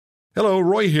Hello,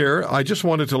 Roy here. I just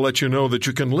wanted to let you know that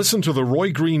you can listen to The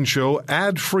Roy Green Show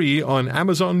ad-free on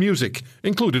Amazon Music,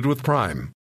 included with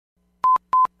Prime.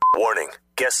 Warning.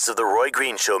 Guests of The Roy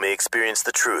Green Show may experience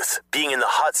the truth, being in the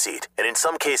hot seat, and in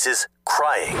some cases,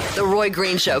 crying. The Roy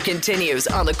Green Show continues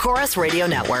on the Chorus Radio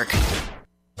Network.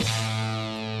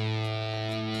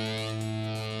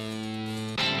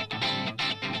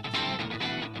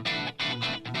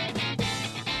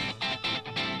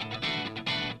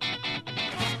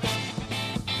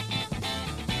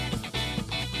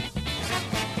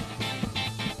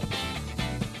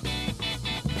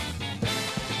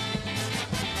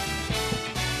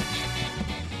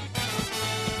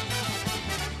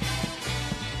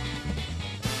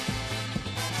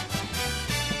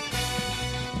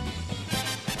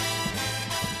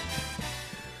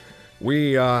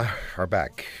 We are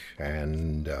back,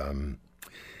 and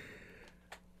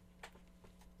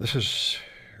this is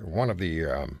one of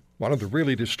the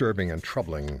really disturbing and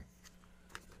troubling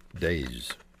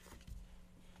days.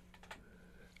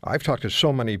 I've talked to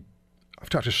so many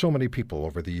people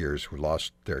over the years who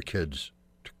lost their kids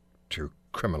to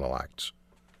criminal acts,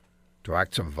 to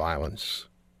acts of violence,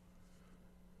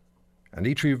 and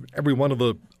each and every one of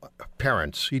the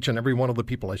parents, each and every one of the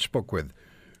people I spoke with,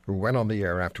 who went on the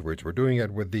air afterwards, were doing it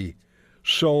with the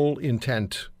sole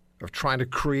intent of trying to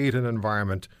create an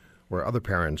environment where other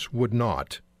parents would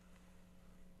not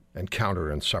encounter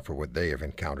and suffer what they have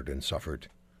encountered and suffered.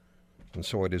 And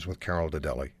so it is with Carol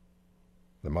Dideli,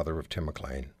 the mother of Tim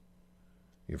McLean.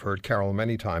 You've heard Carol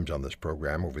many times on this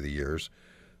program over the years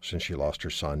since she lost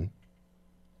her son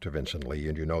to Vincent Lee,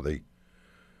 and you know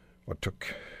what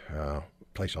took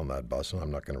place on that bus, and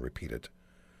I'm not going to repeat it.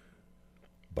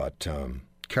 But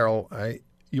Carol,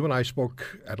 you and I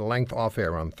spoke at length off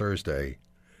air on Thursday.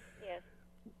 Yes.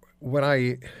 When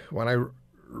I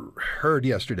heard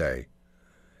yesterday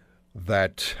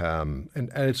that, and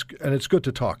it's good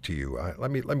to talk to you.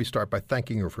 Let me start by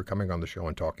thanking you for coming on the show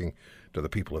and talking to the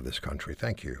people of this country.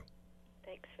 Thank you.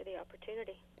 Thanks for the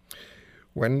opportunity.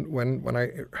 When I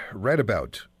read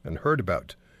about and heard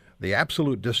about the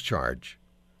absolute discharge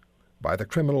by the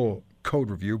Criminal Code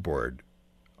Review Board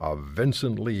of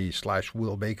Vincent Lee /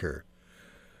 Will Baker,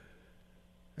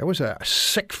 there was a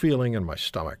sick feeling in my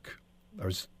stomach.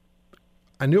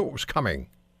 I knew it was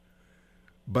coming,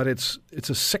 but it's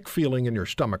a sick feeling in your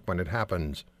stomach when it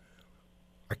happens.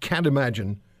 I can't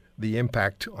imagine the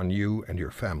impact on you and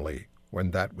your family when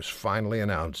that was finally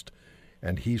announced,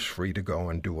 and he's free to go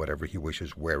and do whatever he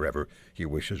wishes, wherever he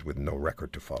wishes, with no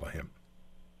record to follow him.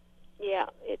 Yeah,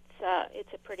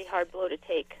 it's a pretty hard blow to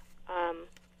take.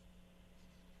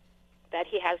 That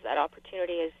he has that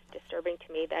opportunity is disturbing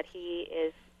to me. That he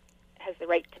has the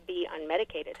right to be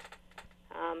unmedicated.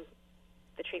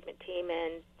 The treatment team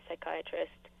and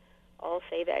psychiatrist all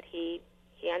say that he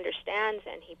understands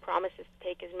and he promises to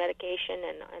take his medication,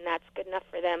 and that's good enough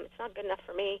for them. It's not good enough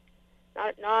for me,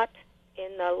 not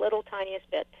in the little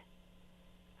tiniest bit.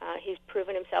 He's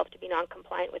proven himself to be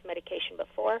non-compliant with medication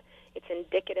before. It's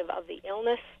indicative of the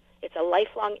illness. It's a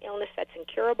lifelong illness that's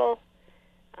incurable.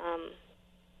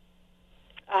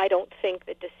 I don't think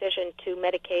the decision to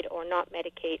medicate or not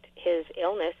medicate his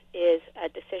illness is a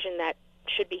decision that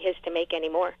should be his to make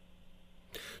anymore.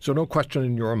 So no question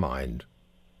in your mind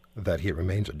that he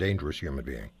remains a dangerous human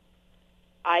being?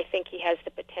 I think he has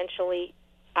the potential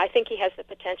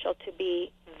to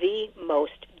be the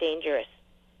most dangerous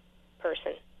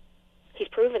person. He's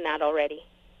proven that already.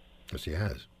 Yes, he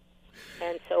has.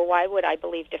 And so why would I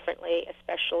believe differently,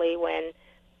 especially when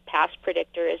past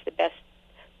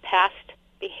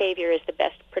behavior is the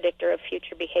best predictor of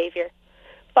future behavior.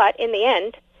 But in the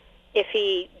end, if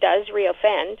he does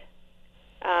reoffend,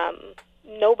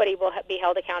 nobody will be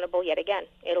held accountable yet again.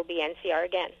 It'll be NCR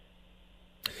again.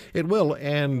 It will,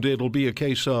 and it'll be a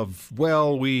case of,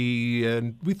 well, we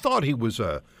thought he was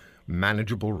a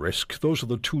manageable risk. Those are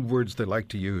the two words they like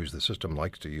to use, the system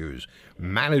likes to use,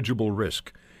 manageable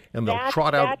risk. And they'll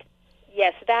trot out...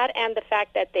 Yes, that and the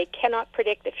fact that they cannot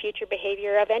predict the future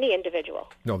behavior of any individual.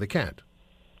 No, they can't.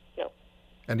 No.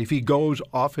 And if he goes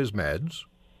off his meds...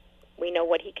 We know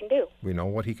what he can do. We know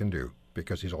what he can do,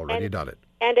 because he's already done it.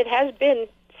 And it has been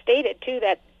stated, too,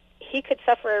 that he could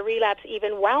suffer a relapse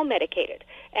even while medicated.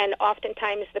 And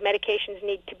oftentimes the medications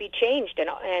need to be changed,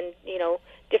 and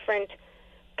different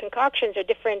concoctions or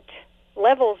different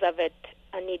levels of it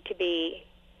need to be...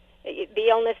 The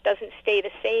illness doesn't stay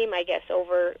the same, I guess,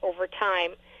 over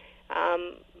time.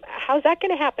 How's that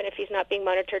going to happen if he's not being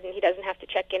monitored and he doesn't have to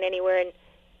check in anywhere? And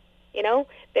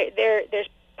there's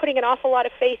putting an awful lot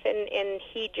of faith in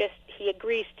he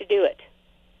agrees to do it.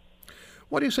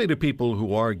 What do you say to people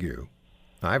who argue?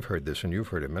 I've heard this, and you've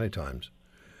heard it many times,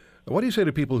 What do you say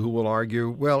to people who will argue,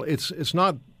 well, it's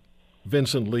not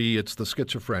Vincent Lee, it's the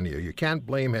schizophrenia. You can't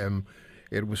blame him.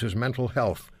 It was his mental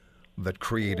health that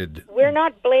created... We're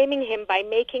not blaming him by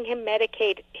making him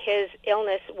medicate his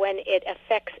illness when it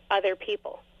affects other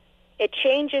people. It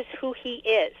changes who he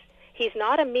is. He's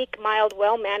not a meek, mild,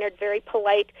 well-mannered, very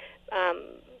polite,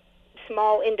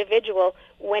 small individual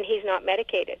when he's not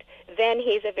medicated. Then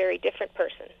he's a very different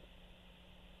person.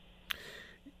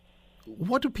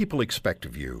 What do people expect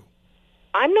of you?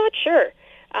 I'm not sure.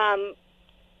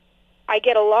 I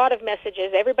get a lot of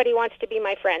messages. Everybody wants to be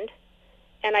my friend.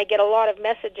 And I get a lot of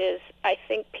messages. I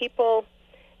think people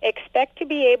expect to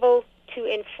be able to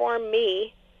inform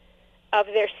me of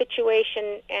their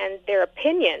situation and their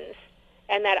opinions,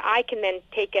 and that I can then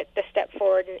take it the step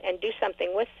forward and do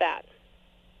something with that.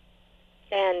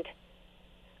 And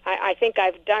I think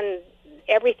I've done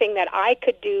everything that I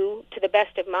could do to the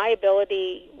best of my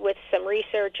ability with some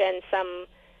research and some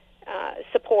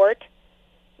support.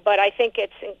 But I think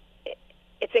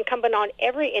it's incumbent on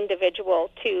every individual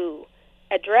to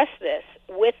address this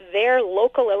with their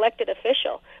local elected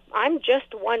official. I'm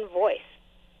just one voice.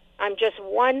 I'm just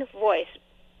one voice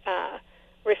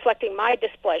reflecting my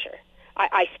displeasure.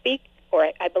 I speak,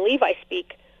 or I believe I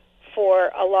speak,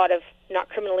 for a lot of not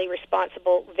criminally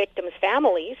responsible victims'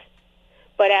 families,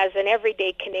 but as an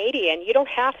everyday Canadian, you don't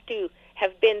have to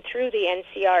have been through the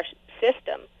NCR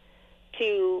system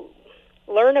to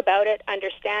learn about it,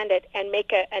 understand it, and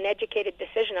make an educated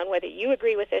decision on whether you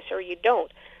agree with this or you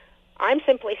don't. I'm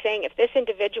simply saying if this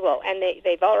individual, and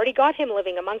they've already got him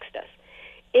living amongst us,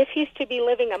 if he's to be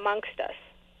living amongst us,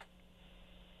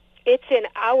 it's in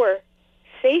our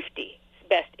safety's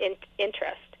best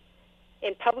interest.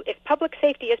 If public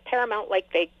safety is paramount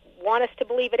like they want us to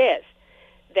believe it is,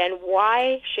 then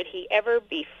why should he ever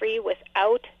be free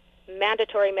without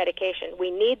mandatory medication?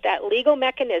 We need that legal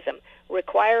mechanism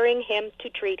requiring him to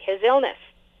treat his illness.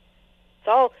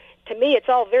 To me, it's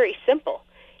all very simple.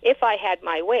 If I had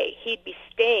my way, he'd be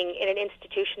staying in an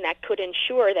institution that could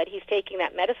ensure that he's taking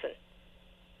that medicine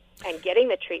and getting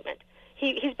the treatment.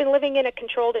 He's been living in a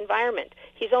controlled environment.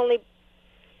 He's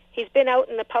been out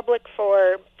in the public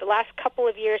for the last couple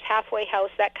of years, halfway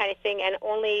house, that kind of thing, and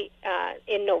only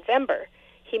in November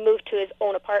he moved to his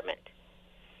own apartment.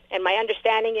 And my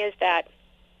understanding is that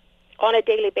on a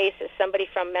daily basis, somebody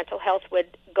from mental health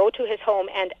would go to his home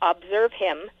and observe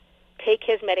him take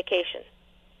his medication.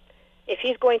 If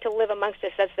he's going to live amongst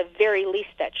us, that's the very least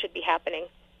that should be happening.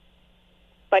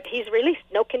 But he's released,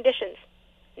 no conditions.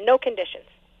 No conditions.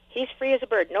 He's free as a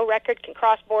bird, no record, can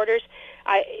cross borders.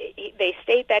 They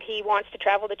state that he wants to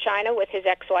travel to China with his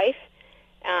ex-wife,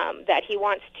 that he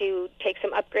wants to take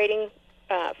some upgrading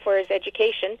for his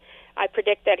education. I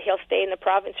predict that he'll stay in the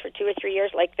province for 2 or 3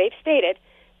 years, like they've stated,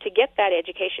 to get that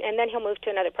education, and then he'll move to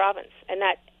another province. And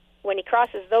that when he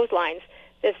crosses those lines,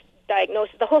 this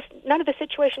diagnosis, none of the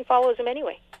situation follows him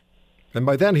anyway. And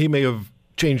by then he may have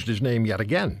changed his name yet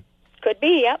again. Could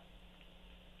be, yep.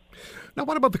 Now,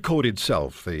 what about the code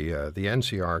itself, the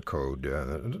NCR code?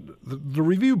 The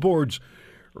review board's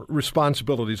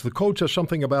responsibilities. The code says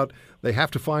something about they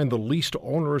have to find the least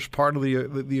onerous part of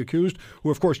the accused,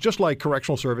 who, of course, just like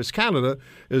Correctional Service Canada,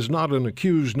 is not an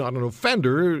accused, not an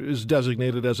offender, is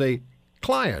designated as a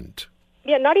client.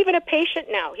 Yeah, not even a patient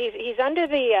now. He's under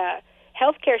the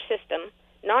healthcare system,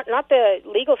 not the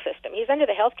legal system. He's under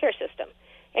the healthcare system,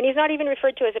 and he's not even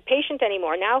referred to as a patient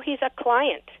anymore. Now he's a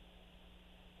client.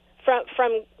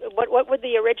 From what were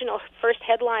the original first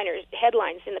headlines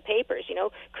in the papers,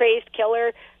 crazed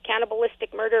killer,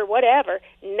 cannibalistic murder, whatever.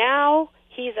 Now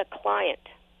he's a client.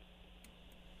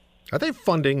 Are they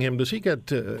funding him? Does he get,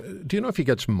 do you know if he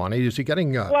gets money? Is he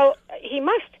getting... Well, he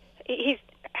must.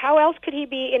 How else could he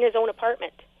be in his own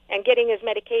apartment and getting his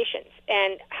medications?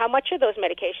 And how much are those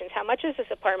medications? How much is this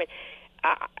apartment?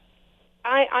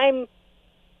 I'm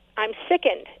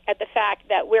sickened at the fact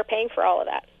that we're paying for all of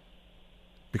that.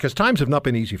 Because times have not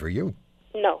been easy for you.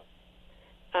 No,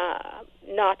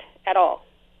 not at all.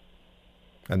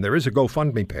 And there is a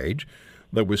GoFundMe page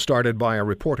that was started by a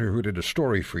reporter who did a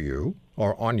story for you,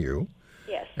 or on you.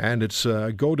 Yes. And it's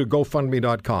go to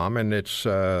GoFundMe.com, and it's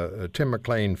Tim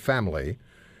McLean Family.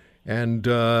 And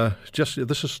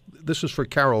this is for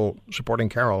Carol, supporting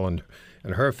Carol and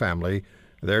her family.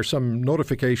 There's some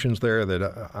notifications there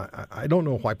that I don't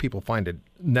know why people find it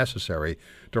necessary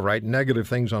to write negative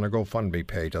things on a GoFundMe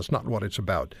page. That's not what it's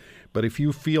about. But if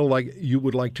you feel like you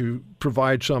would like to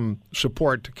provide some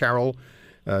support to Carol,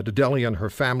 to Deli and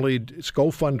her family, it's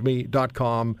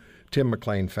GoFundMe.com, Tim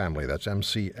McLean Family. That's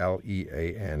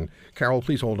McLean. Carol,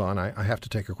 please hold on. I have to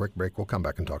take a quick break. We'll come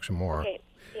back and talk some more. Okay.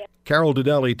 Yeah. Carol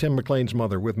Dideli, Tim McLean's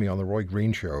mother, with me on The Roy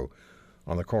Green Show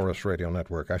on the Chorus Radio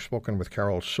Network. I've spoken with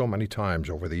Carol so many times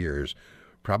over the years,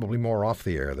 probably more off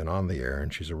the air than on the air,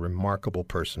 and she's a remarkable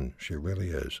person. She really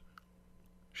is.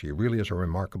 She really is a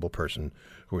remarkable person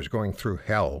who is going through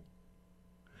hell.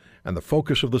 And the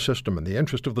focus of the system and the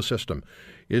interest of the system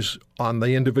is on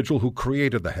the individual who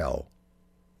created the hell.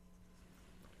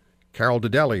 Carol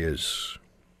Dedeli is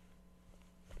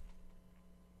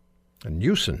a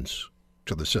nuisance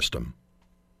to the system.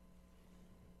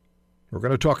 We're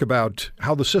going to talk about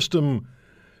how the system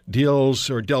deals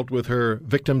or dealt with her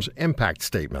victim's impact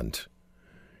statement.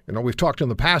 You know, we've talked in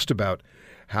the past about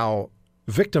how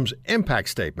victims' impact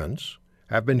statements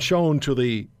have been shown to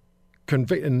the,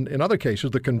 in other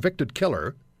cases, the convicted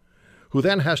killer, who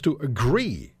then has to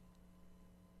agree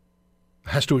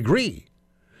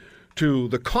to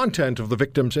the content of the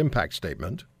victim's impact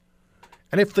statement.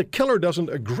 And if the killer doesn't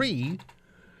agree,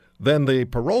 then the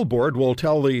parole board will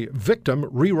tell the victim,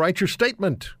 rewrite your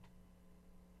statement.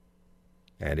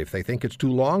 And if they think it's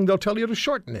too long, they'll tell you to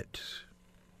shorten it.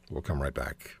 We'll come right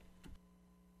back.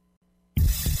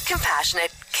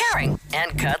 Compassionate, caring,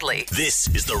 and cuddly. This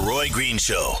is The Roy Green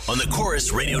Show on the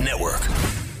Chorus Radio Network.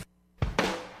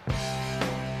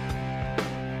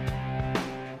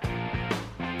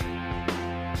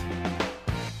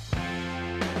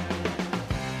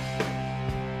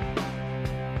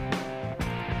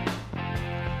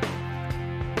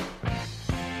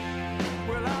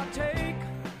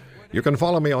 You can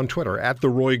follow me on Twitter at The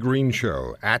Roy Green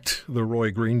Show, at The Roy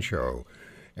Green Show,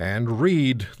 and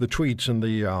read the tweets and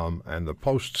the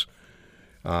posts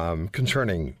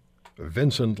concerning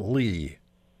Vincent Lee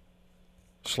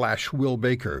 / Will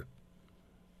Baker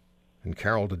and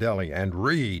Carol Dedeli, and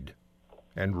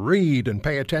read and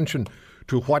pay attention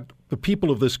to what the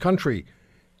people of this country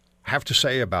have to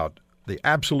say about the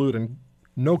absolute and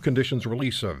no conditions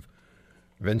release of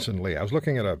Vincent Lee. I was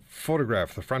looking at a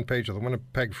photograph, the front page of the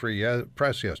Winnipeg Free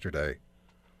Press yesterday,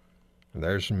 and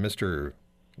there's Mr.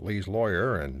 Lee's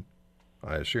lawyer, and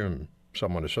I assume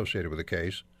someone associated with the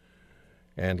case.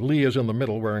 And Lee is in the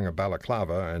middle wearing a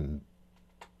balaclava, and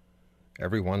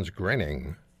everyone's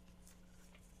grinning.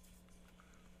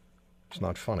 It's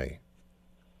not funny.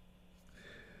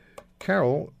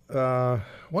 Carol,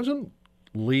 wasn't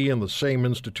Lee in the same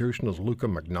institution as Luka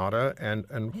Magnotta,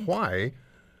 and why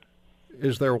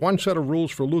is there one set of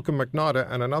rules for Luka Magnotta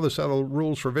and another set of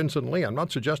rules for Vincent Lee? I'm not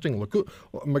suggesting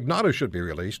Magnotta should be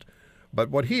released, but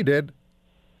what he did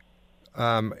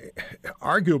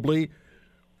arguably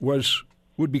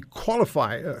would be a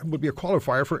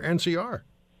qualifier for NCR.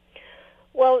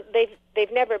 Well,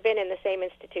 they've never been in the same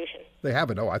institution. They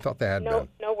haven't. Oh, I thought they had been.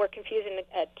 No, we're confusing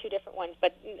two different ones.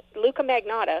 But Luka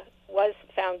Magnotta was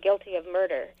found guilty of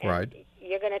murder. And right.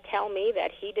 You're going to tell me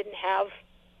that he didn't have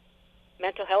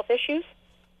mental health issues?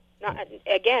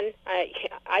 Again,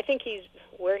 I think he's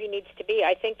where he needs to be.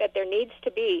 I think that there needs to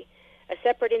be a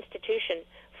separate institution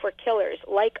for killers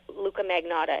like Luka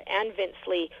Magnotta and Vince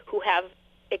Lee, who have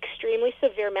extremely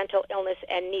severe mental illness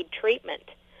and need treatment.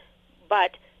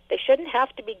 But they shouldn't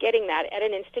have to be getting that at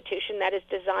an institution that is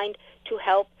designed to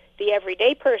help the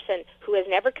everyday person who has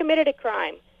never committed a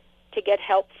crime to get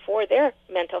help for their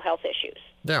mental health issues.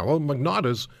 Yeah, well,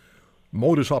 Magnotta's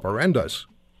modus operandi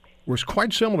was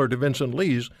quite similar to Vincent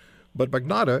Lee's, but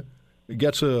Magnotta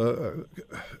gets a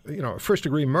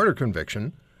first-degree murder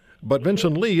conviction, but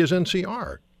Vincent Lee is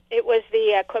NCR. It was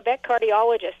the Quebec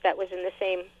cardiologist that was in the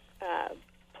same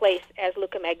place as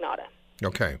Luka Magnotta.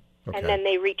 Okay. And then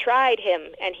they retried him,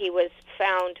 and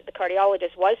the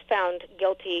cardiologist was found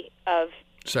guilty of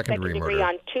second-degree murder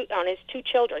on his two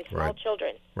children, small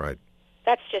children. Right.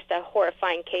 That's just a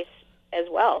horrifying case as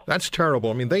well. That's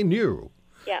terrible. I mean, they knew.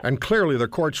 Yeah. And clearly the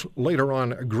courts later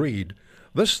on agreed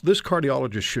this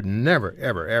cardiologist should never,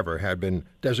 ever, ever have been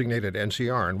designated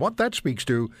NCR. And what that speaks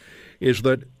to is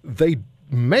that they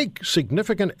make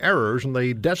significant errors and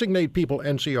they designate people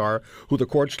NCR who the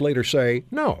courts later say,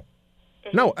 no.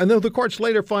 Mm-hmm. No, and then the courts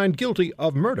later find guilty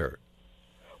of murder.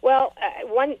 Well,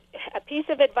 a piece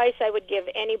of advice I would give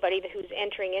anybody who's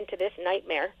entering into this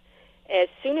nightmare, as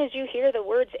soon as you hear the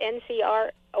words NCR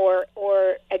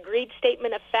or agreed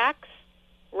statement of facts,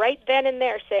 right then and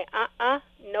there say,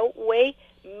 no way,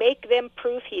 make them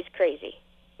prove he's crazy.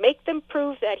 Make them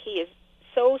prove that he is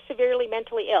so severely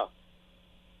mentally ill.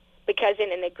 Because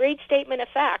in an agreed statement of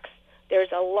facts,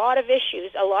 there's a lot of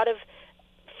issues, a lot of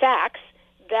facts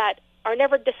that are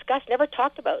never discussed, never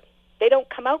talked about. They don't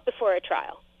come out before a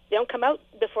trial. They don't come out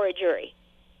before a jury.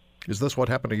 Is this what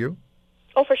happened to you?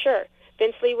 Oh, for sure.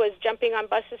 Vince Lee was jumping on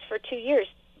buses for 2 years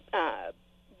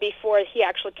before he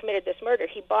actually committed this murder.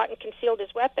 He bought and concealed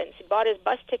his weapons. He bought his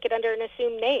bus ticket under an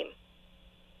assumed name.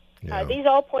 Yeah. These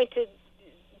all point to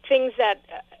things that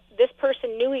this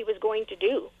person knew he was going to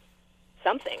do.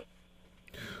 Something.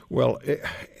 Well,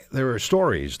 there are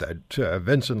stories that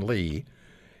Vincent Lee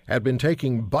had been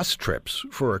taking bus trips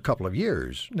for a couple of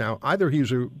years. Now, either he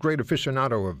was a great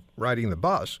aficionado of riding the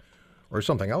bus or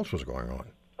something else was going on.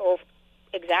 Oh,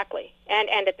 exactly.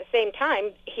 And at the same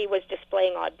time, he was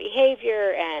displaying odd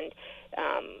behavior, and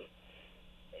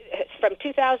from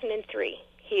 2003,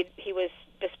 he was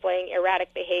displaying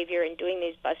erratic behavior and doing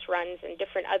these bus runs and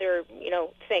different other,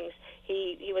 things.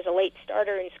 He was a late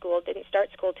starter in school, didn't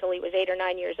start school till he was 8 or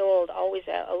 9 years old, always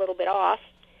a little bit off.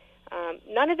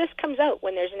 None of this comes out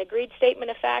when there's an agreed statement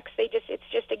of facts. It's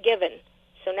just a given.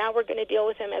 So now we're going to deal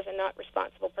with him as a not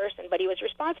responsible person. But he was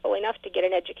responsible enough to get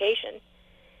an education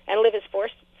and live his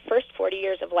first 40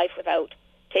 years of life without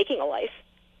taking a life.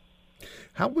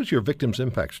 How was your victim's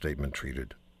impact statement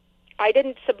treated? I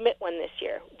didn't submit one this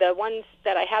year. The ones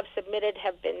that I have submitted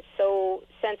have been so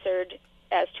censored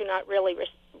as to not really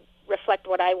reflect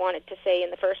what I wanted to say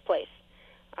in the first place.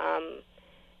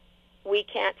 We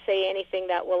can't say anything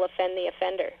that will offend the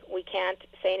offender. We can't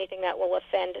say anything that will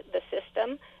offend the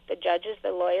system, the judges,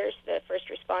 the lawyers, the first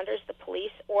responders, the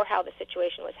police, or how the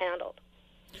situation was handled.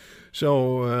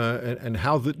 So, and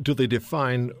how do they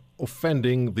define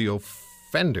offending the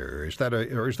offender? Is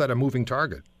that a moving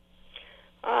target?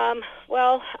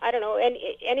 Well, I don't know.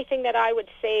 Anything that I would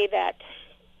say that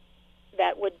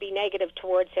would be negative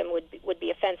towards him would be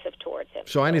offensive towards him.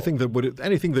 So anything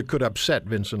that could upset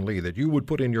Vincent Lee, that you would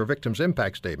put in your victim's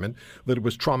impact statement, that it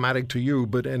was traumatic to you,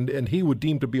 but and he would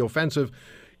deem to be offensive,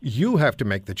 you have to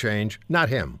make the change, not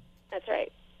him. That's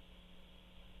right.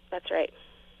 That's right.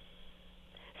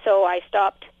 So I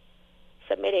stopped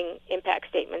submitting impact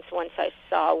statements once I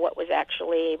saw what was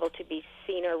actually able to be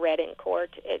seen or read in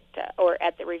court or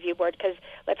at the review board, because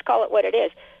let's call it what it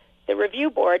is. The review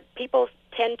board, people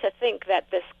tend to think that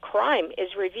this crime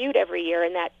is reviewed every year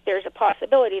and that there's a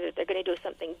possibility that they're going to do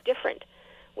something different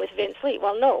with Vince Lee.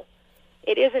 Well, no,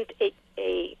 it isn't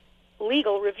a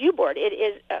legal review board.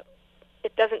 It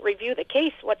doesn't review the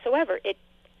case whatsoever. It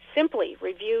simply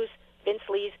reviews Vince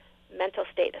Lee's mental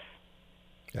status.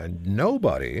 And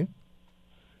nobody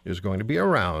is going to be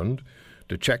around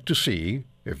to check to see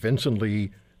if Vincent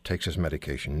Lee takes his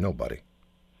medication. Nobody.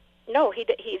 No,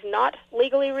 he's not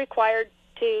legally required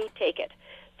to take it.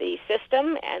 The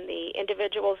system and the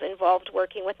individuals involved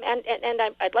working with him, and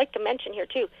I'd like to mention here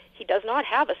too, he does not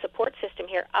have a support system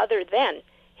here other than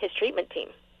his treatment team.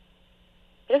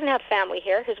 He doesn't have family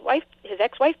here. His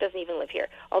ex-wife doesn't even live here,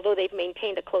 although they've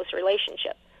maintained a close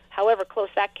relationship. However close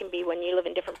that can be when you live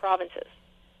in different provinces.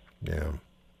 Yeah.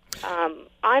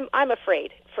 I'm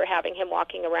afraid for having him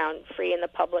walking around free in the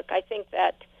public. I think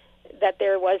that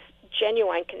there was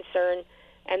genuine concern,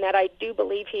 and that I do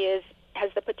believe he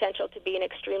has the potential to be an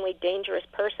extremely dangerous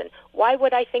person. Why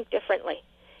would I think differently?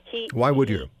 Why would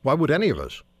you? Why would any of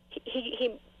us?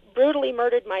 He brutally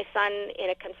murdered my son in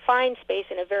a confined space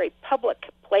in a very public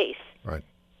place, right,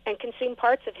 and consumed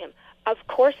parts of him. Of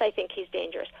course I think he's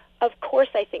dangerous. Of course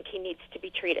I think he needs to be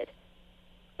treated.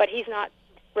 But he's not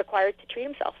required to treat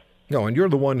himself. No, and you're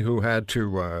the one who had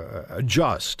to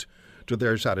adjust to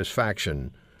their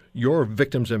satisfaction your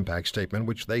victim's impact statement,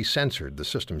 which the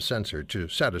system censored to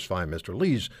satisfy Mr.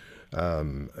 Lee's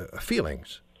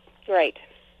feelings. Right.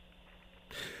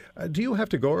 Do you have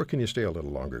to go, or can you stay a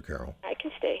little longer, Carol? I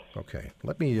can stay. Okay.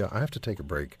 I have to take a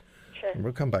break. Sure. And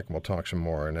we'll come back and we'll talk some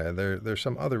more. And there's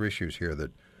some other issues here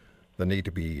that need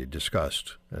to be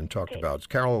discussed and talked about.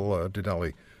 Carol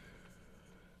Didelli,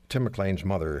 Tim McLean's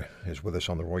mother, is with us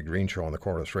on the Roy Green Show on the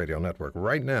Corus Radio Network.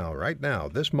 Right now,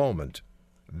 this moment,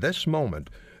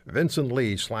 Vincent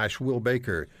Lee / Will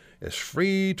Baker is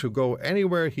free to go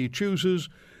anywhere he chooses,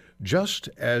 just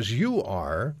as you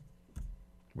are,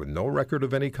 with no record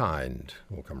of any kind.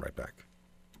 We'll come right back.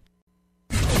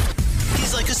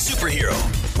 He's like a superhero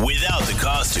without the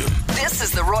costume. This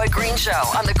is The Roy Green Show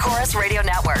on the Corus Radio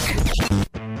Network.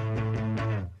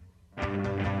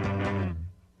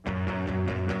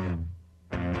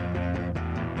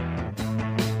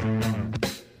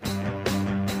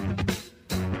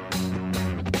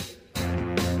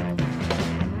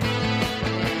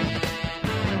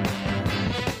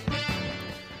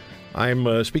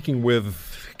 I'm speaking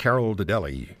with Carol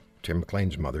Didelli, Tim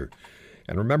McLean's mother.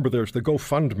 And remember, there's the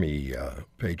GoFundMe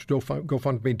page,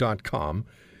 GoFundMe.com,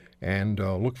 and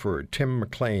look for Tim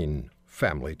McLean's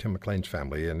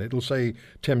family, and it'll say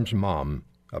Tim's mom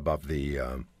above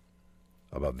the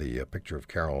picture of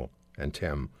Carol and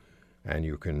Tim, and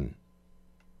you can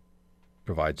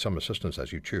provide some assistance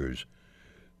as you choose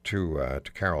to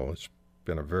Carol. It's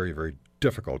been a very, very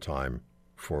difficult time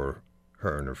for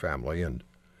her and her family, and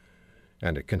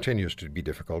And it continues to be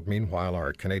difficult. Meanwhile,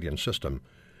 our Canadian system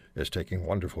is taking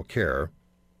wonderful care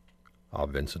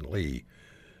of Vincent Lee.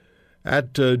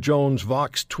 At Jones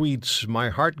Vox tweets, my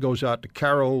heart goes out to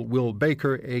Carol Will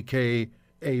Baker,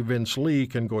 a.k.a. Vince Lee,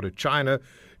 can go to China,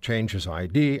 change his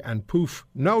ID, and poof,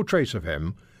 no trace of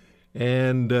him.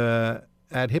 And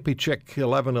at Hippie Chick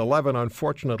 1111,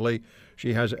 unfortunately,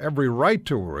 she has every right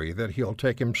to worry that he'll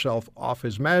take himself off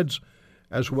his meds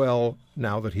as well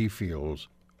now that he feels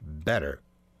better.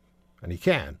 And he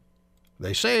can.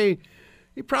 They say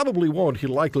he probably won't. He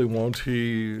likely won't. They're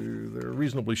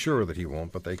reasonably sure that he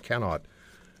won't, but they cannot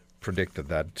predict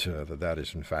that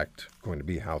is, in fact, going to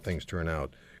be how things turn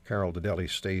out. Carol Dedeli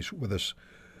stays with us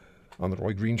on the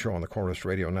Roy Green Show on the Chorus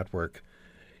Radio Network.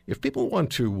 If people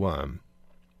want to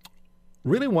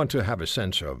really want to have a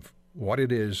sense of what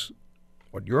it is,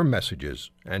 what your message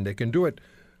is, and they can do it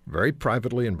very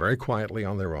privately and very quietly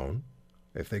on their own,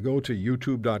 if they go to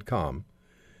youtube.com,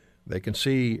 they can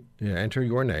see, enter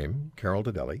your name, Carol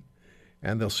Dedeli,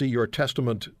 and they'll see your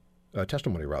testimony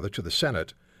to the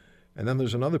Senate. And then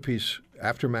there's another piece,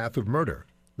 Aftermath of Murder,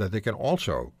 that they can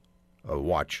also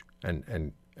watch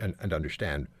and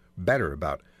understand better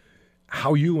about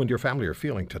how you and your family are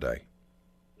feeling today.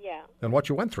 Yeah. And what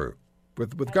you went through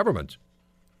with government.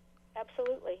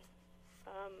 Absolutely.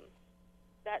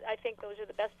 I think those are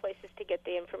the best places to get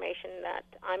the information that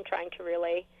I'm trying to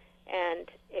relay, and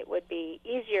it would be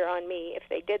easier on me if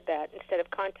they did that instead of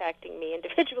contacting me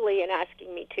individually and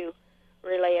asking me to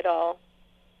relay it all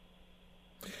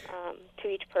to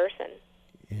each person.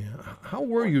 Yeah. How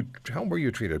were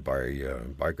you treated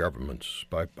by governments?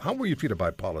 How were you treated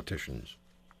by politicians?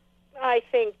 I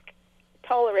think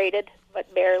tolerated,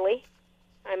 but barely.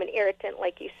 I'm an irritant,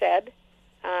 like you said.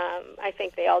 I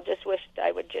think they all just wished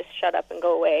I would just shut up and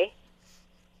go away.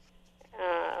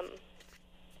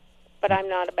 But I'm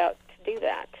not about to do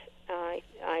that.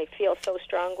 I feel so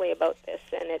strongly about this,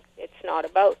 and it's not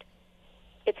about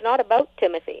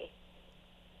Timothy.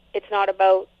 It's not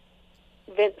about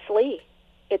Vince Lee.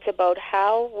 It's about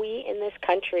how we in this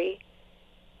country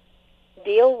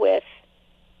deal with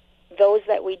those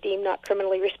that we deem not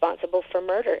criminally responsible for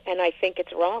murder, and I think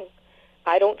it's wrong.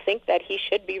 I don't think that he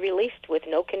should be released with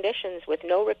no conditions, with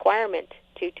no requirement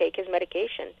to take his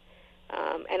medication.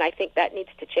 And I think that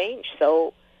needs to change.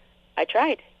 So I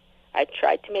tried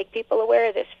to make people aware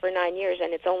of this for 9 years,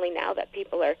 and it's only now that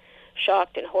people are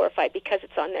shocked and horrified because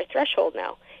it's on their threshold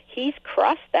now. He's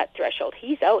crossed that threshold.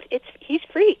 He's out. He's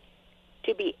free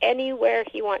to be anywhere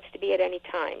he wants to be at any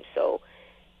time. So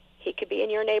he could be in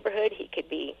your neighborhood. He could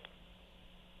be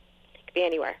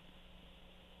anywhere.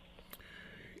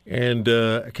 And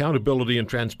accountability and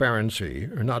transparency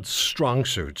are not strong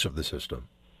suits of the system.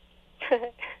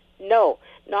 No,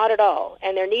 not at all.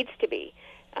 And there needs to be.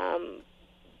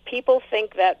 People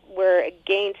think that we're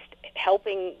against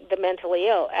helping the mentally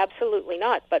ill. Absolutely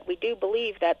not. But we do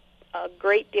believe that a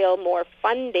great deal more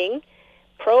funding,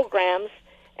 programs,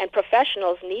 and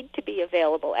professionals need to be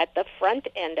available at the front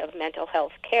end of mental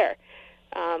health care.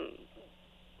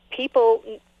 People,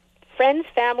 friends,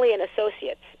 family, and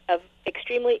associates of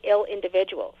extremely ill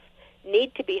individuals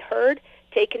need to be heard,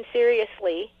 taken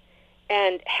seriously,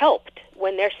 and helped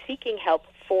when they're seeking help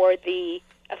for the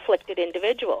afflicted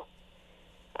individual.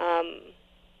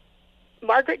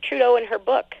 Margaret Trudeau in her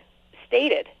book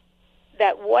stated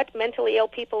that what mentally ill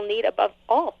people need above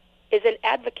all is an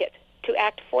advocate to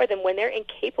act for them when they're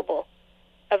incapable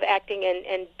of acting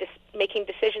and making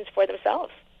decisions for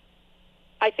themselves.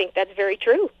 I think that's very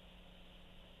true.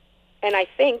 And I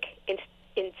think in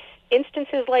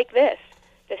instances like this,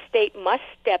 the state must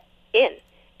step in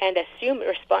and assume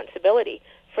responsibility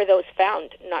for those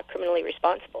found not criminally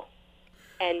responsible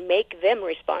and make them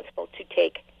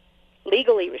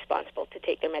legally responsible to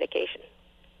take their medication.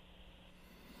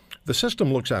 The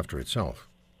system looks after itself.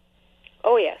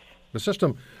 Oh, yes.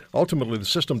 Ultimately, the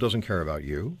system doesn't care about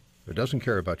you. It doesn't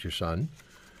care about your son.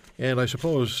 And I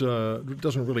suppose it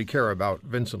doesn't really care about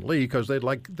Vincent Lee because they'd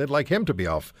like him to be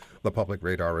off the public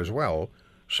radar as well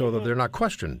so that they're not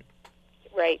questioned.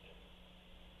 Right.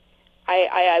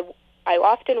 I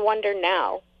often wonder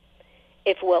now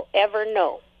if we'll ever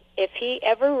know. If he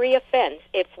ever reoffends,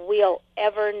 if we'll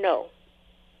ever know.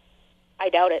 I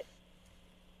doubt it.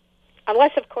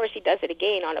 Unless, of course, he does it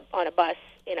again on a bus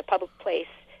in a public place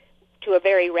to a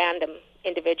very random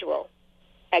individual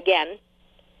again.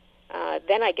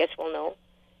 Then I guess we'll know.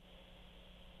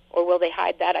 Or will they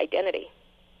hide that identity?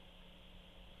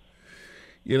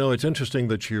 You know, it's interesting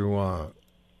that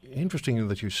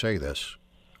you say this,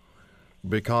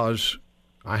 because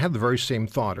I had the very same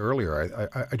thought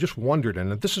earlier. I just wondered,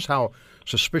 and this is how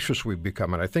suspicious we've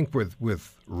become, and I think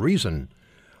with reason,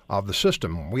 of the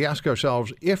system. We ask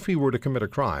ourselves, if he were to commit a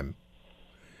crime,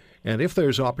 and if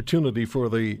there's opportunity for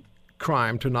the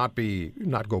crime to not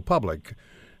go public,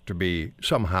 to be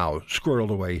somehow squirreled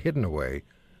away, hidden away,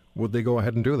 would they go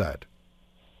ahead and do that?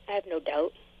 I have no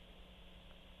doubt.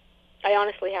 I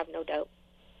honestly have no doubt.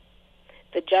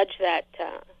 The judge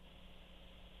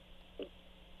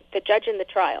in the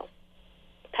trial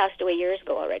passed away years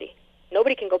ago already.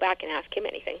 Nobody can go back and ask him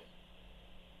anything.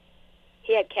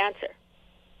 He had cancer.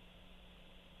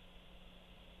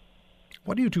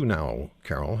 What do you do now,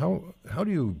 Carol? How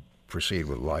do you proceed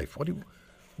with life? What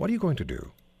are you going to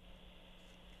do?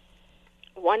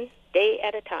 One day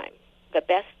at a time, the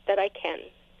best that I can,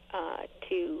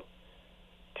 to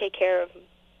take care of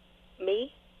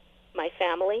me, my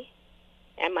family,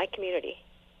 and my community,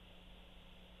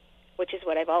 which is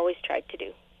what I've always tried to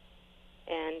do.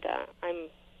 And I'm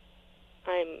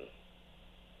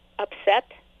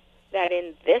upset that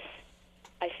in this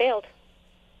I failed.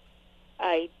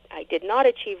 I did not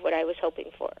achieve what I was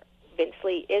hoping for. Vince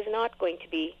Lee is not going to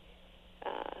be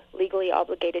legally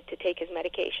obligated to take his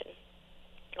medication.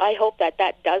 I hope that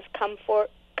does come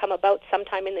about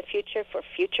sometime in the future for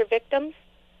future victims.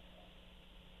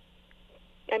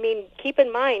 I mean, keep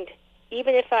in mind,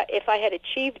 even if I had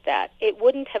achieved that, it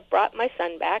wouldn't have brought my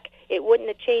son back. It wouldn't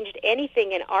have changed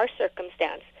anything in our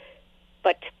circumstance,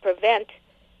 but to prevent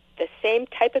the same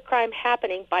type of crime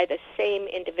happening by the same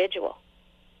individual.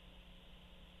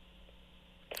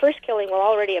 The first killing will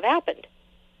already have happened.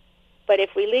 But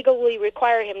if we legally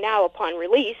require him now upon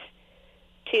release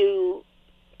to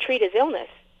treat his illness,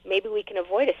 maybe we can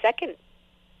avoid a second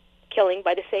killing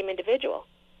by the same individual,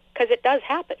 because it does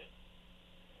happen.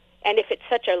 And if it's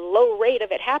such a low rate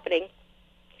of it happening,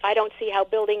 I don't see how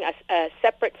building a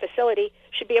separate facility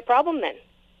should be a problem then.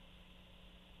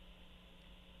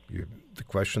 The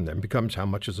question then becomes, how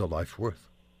much is a life worth?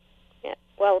 Yeah.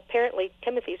 Well, apparently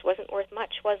Timothy's wasn't worth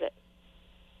much, was it?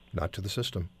 Not to the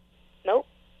system. Nope.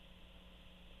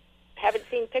 Haven't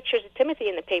seen pictures of Timothy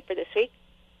in the paper this week.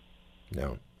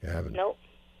 No, you haven't. Nope.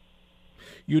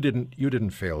 You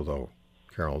didn't fail, though,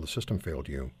 Carol. The system failed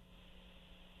you.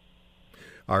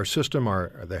 Our system,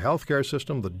 the healthcare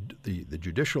system, the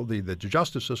judicial, the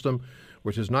justice system,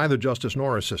 which is neither justice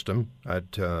nor a system, on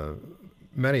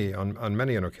many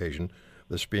an occasion,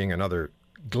 this being another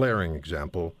glaring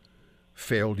example,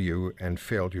 failed you and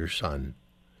failed your son,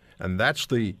 and that's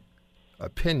the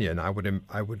opinion I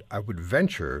would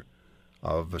venture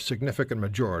of a significant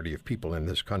majority of people in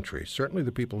this country. Certainly,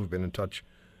 the people who've been in touch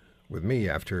with me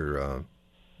after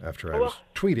I was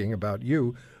tweeting about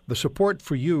you. The support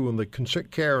for you and the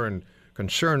care and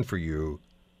concern for you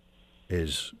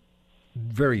is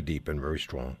very deep and very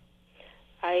strong.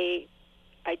 I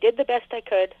did the best I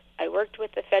could. I worked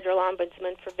with the Federal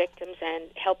Ombudsman for Victims and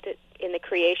helped it in the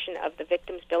creation of the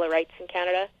Victims' Bill of Rights in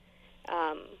Canada.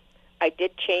 I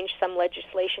did change some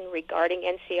legislation regarding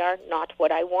NCR, not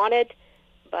what I wanted,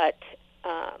 but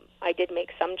I did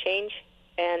make some change,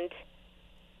 and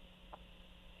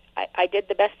I did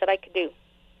the best that I could do.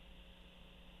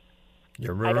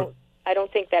 I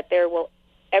don't think that there will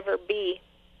ever be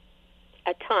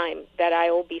a time that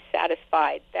I will be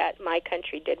satisfied that my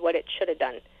country did what it should have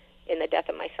done in the death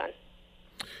of my son.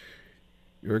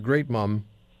 You're a great mom,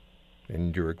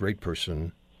 and you're a great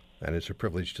person, and it's a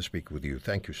privilege to speak with you.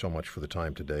 Thank you so much for the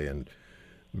time today, and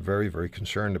very, very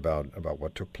concerned about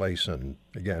what took place, and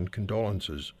again,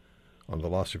 condolences on the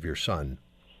loss of your son.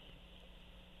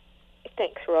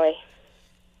 Thanks, Roy.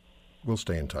 We'll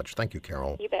stay in touch. Thank you,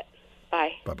 Carol. You bet.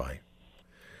 Bye. Bye-bye.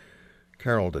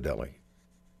 Carol Dadelli.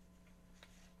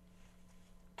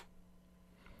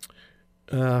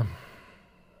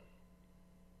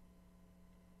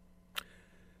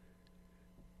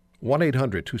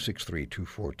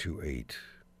 1-800-263-2428.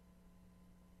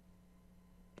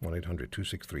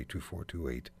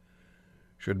 1-800-263-2428.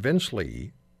 Should Vince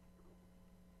Lee,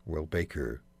 Will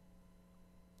Baker,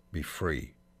 be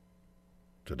free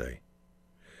today?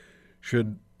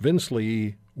 Should Vince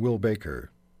Lee, Will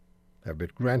Baker, have been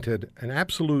granted an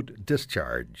absolute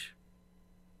discharge?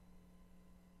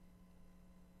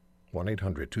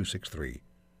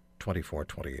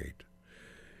 1-800-263-2428.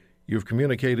 You've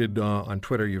communicated on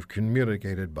Twitter, you've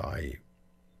communicated by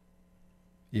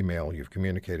email, you've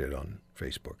communicated on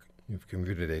Facebook, you've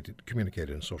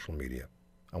communicated on social media.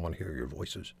 I want to hear your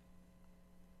voices.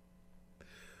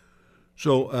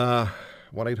 So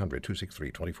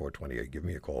 1-800-263-2428, give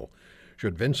me a call.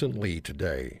 Should Vincent Lee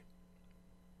today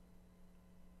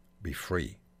be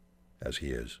free as he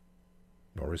is?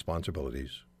 No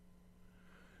responsibilities,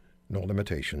 no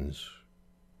limitations,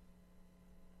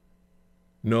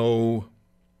 no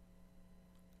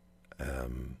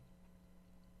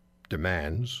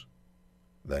demands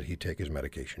that he take his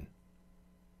medication.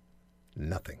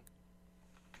 Nothing.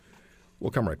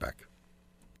 We'll come right back.